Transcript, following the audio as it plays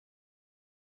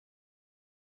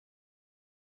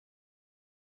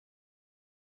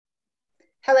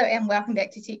Hello and welcome back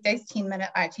to Tech Day's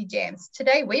 10-minute IT Jams.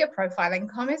 Today we are profiling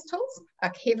commercetools,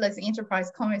 a headless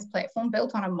enterprise commerce platform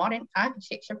built on a modern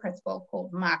architecture principle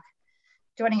called MACH.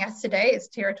 Joining us today is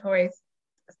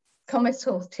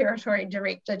commercetools Territory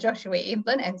Director Joshua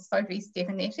Emblin and Sophie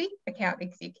Stephanetti, Account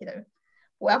Executive.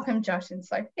 Welcome, Josh and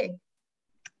Sophie.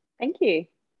 Thank you.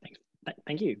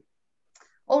 Thank you.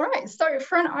 All right, so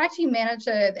for an IT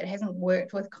manager that hasn't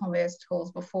worked with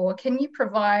commercetools before, can you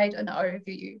provide an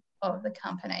overview of the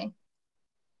company?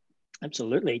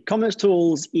 Absolutely.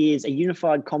 commercetools is a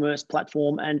unified commerce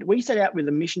platform, and we set out with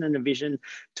a mission and a vision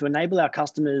to enable our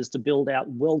customers to build out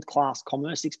world-class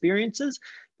commerce experiences.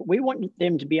 But we want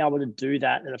them to be able to do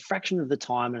that at a fraction of the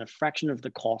time and a fraction of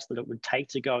the cost that it would take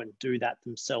to go and do that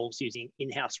themselves using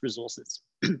in-house resources.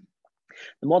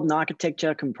 The modern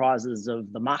architecture comprises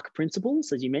of the MACH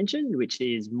principles, as you mentioned, which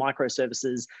is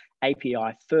microservices,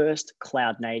 API first,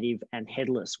 cloud native, and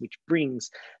headless, which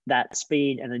brings that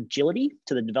speed and agility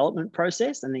to the development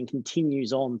process and then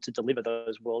continues on to deliver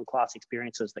those world-class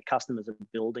experiences that customers are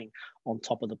building on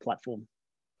top of the platform.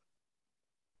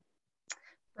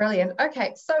 Brilliant.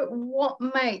 Okay, so what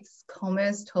makes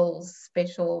commercetools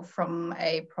special from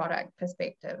a product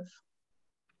perspective?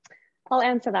 I'll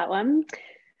answer that one.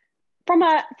 From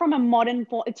a modern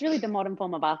form, it's really the modern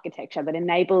form of architecture that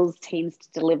enables teams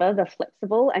to deliver the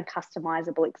flexible and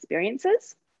customizable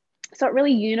experiences. So it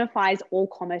really unifies all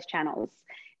commerce channels.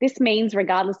 This means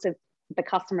regardless of the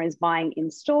customer is buying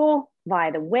in store,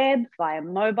 via the web, via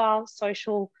mobile,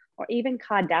 social, or even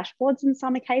car dashboards in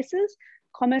some cases,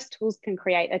 commercetools can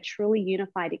create a truly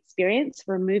unified experience,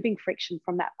 removing friction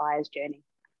from that buyer's journey.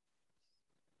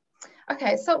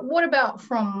 Okay, so what about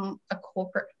from a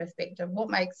corporate perspective? What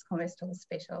makes commercetools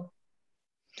special?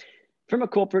 From a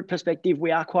corporate perspective,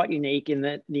 we are quite unique in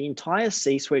that the entire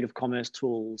C-suite of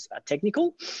commercetools are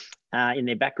technical in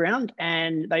their background,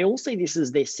 and they all see this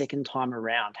as their second time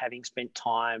around, having spent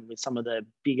time with some of the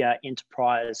bigger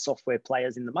enterprise software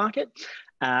players in the market,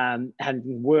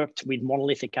 having worked with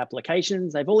monolithic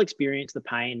applications. They've all experienced the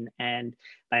pain and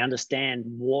they understand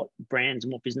what brands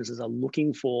and what businesses are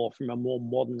looking for from a more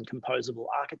modern composable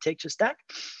architecture stack.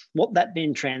 What that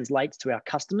then translates to our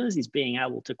customers is being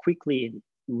able to quickly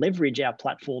leverage our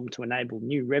platform to enable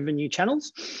new revenue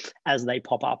channels as they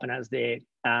pop up and as they're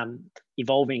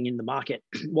evolving in the market.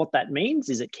 What that means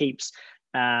is it keeps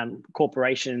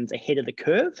corporations ahead of the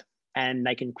curve, and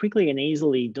they can quickly and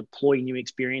easily deploy new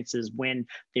experiences when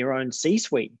their own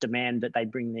C-suite demand that they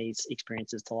bring these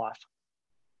experiences to life.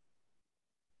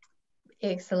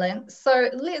 Excellent. So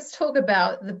let's talk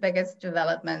about the biggest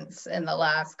developments in the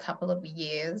last couple of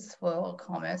years for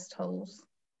commercetools.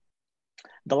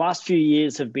 The last few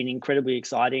years have been incredibly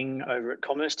exciting over at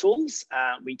commercetools.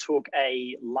 We took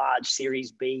a large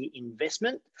Series B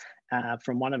investment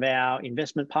from one of our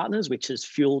investment partners, which has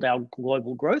fueled our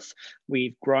global growth.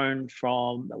 We've grown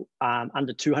from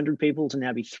under 200 people to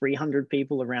now be 300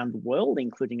 people around the world,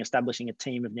 including establishing a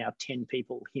team of now 10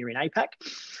 people here in APAC.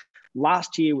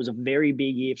 Last year was a very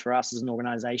big year for us as an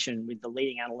organization, with the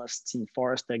leading analysts in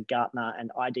Forrester, Gartner,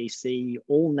 and IDC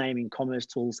all naming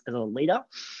commercetools as a leader.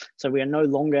 So we are no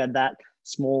longer that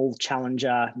small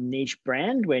challenger niche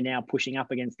brand. We're now pushing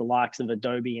up against the likes of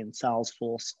Adobe and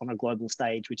Salesforce on a global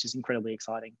stage, which is incredibly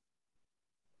exciting.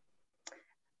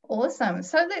 Awesome.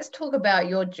 So let's talk about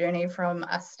your journey from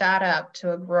a startup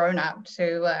to a grown-up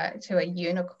to a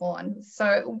unicorn.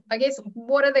 So I guess,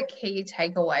 what are the key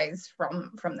takeaways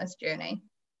from this journey?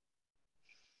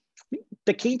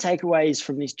 The key takeaways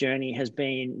from this journey has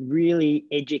been really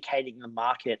educating the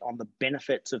market on the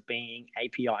benefits of being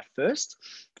API first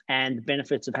and the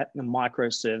benefits of having a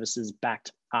microservices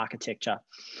backed architecture.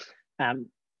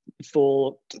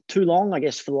 For too long, I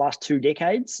guess for the last 2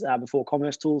 decades, before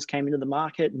commercetools came into the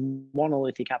market,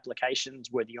 monolithic applications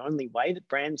were the only way that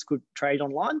brands could trade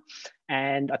online.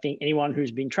 And I think anyone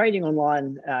who's been trading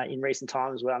online in recent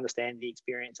times will understand the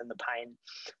experience and the pain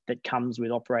that comes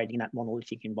with operating in that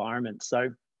monolithic environment. So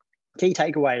key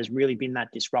takeaway has really been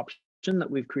that disruption that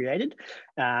we've created.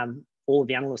 All of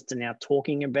the analysts are now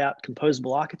talking about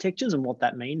composable architectures and what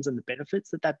that means and the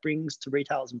benefits that that brings to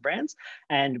retailers and brands.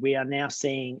 And we are now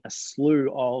seeing a slew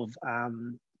of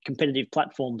competitive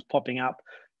platforms popping up,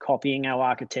 copying our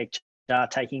architecture,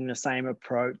 taking the same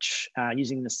approach,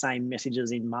 using the same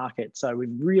messages in market. So we've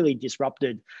really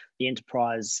disrupted the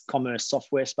enterprise commerce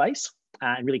software space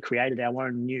and really created our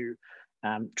own new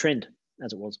trend,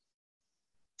 as it was.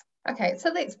 Okay, so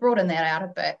let's broaden that out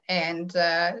a bit and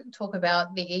talk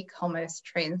about the e-commerce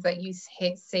trends that you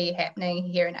see happening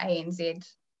here in ANZ.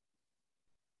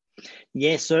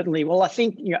 Yes, certainly. Well, I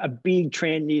think a big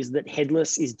trend is that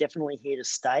headless is definitely here to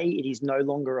stay. It is no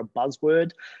longer a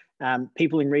buzzword.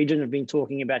 People in region have been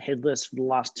talking about headless for the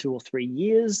last 2 or 3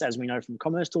 years. As we know from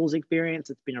commercetools experience,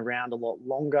 it's been around a lot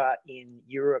longer in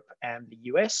Europe and the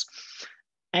US.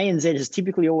 ANZ has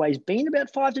typically always been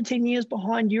about 5 to 10 years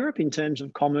behind Europe in terms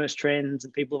of commerce trends,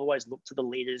 and people have always looked to the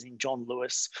leaders in John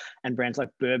Lewis and brands like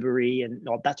Burberry, and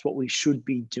that's what we should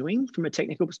be doing from a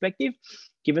technical perspective,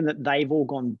 given that they've all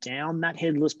gone down that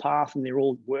headless path and they're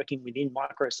all working within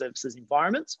microservices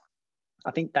environments.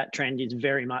 I think that trend is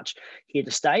very much here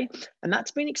to stay, and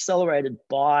that's been accelerated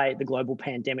by the global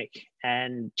pandemic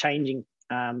and changing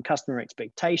customer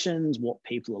expectations, what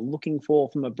people are looking for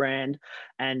from a brand,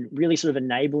 and really sort of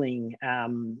enabling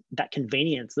that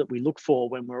convenience that we look for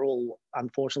when we're all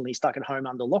unfortunately stuck at home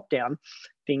under lockdown.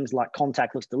 Things like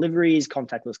contactless deliveries,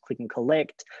 contactless click and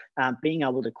collect, being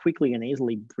able to quickly and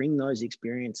easily bring those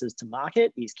experiences to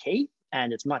market is key.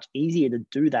 And it's much easier to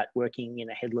do that working in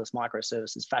a headless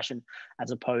microservices fashion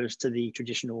as opposed to the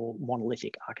traditional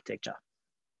monolithic architecture.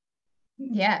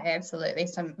 Yeah, absolutely.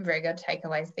 Some very good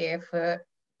takeaways there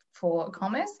for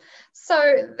commerce. So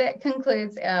that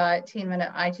concludes our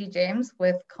 10-minute IT Jams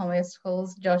with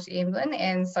commercetools Josh Emblin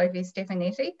and Sophie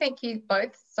Stephanetti. Thank you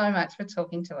both so much for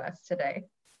talking to us today.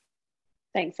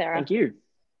 Thanks, Sarah. Thank you.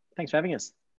 Thanks for having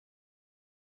us.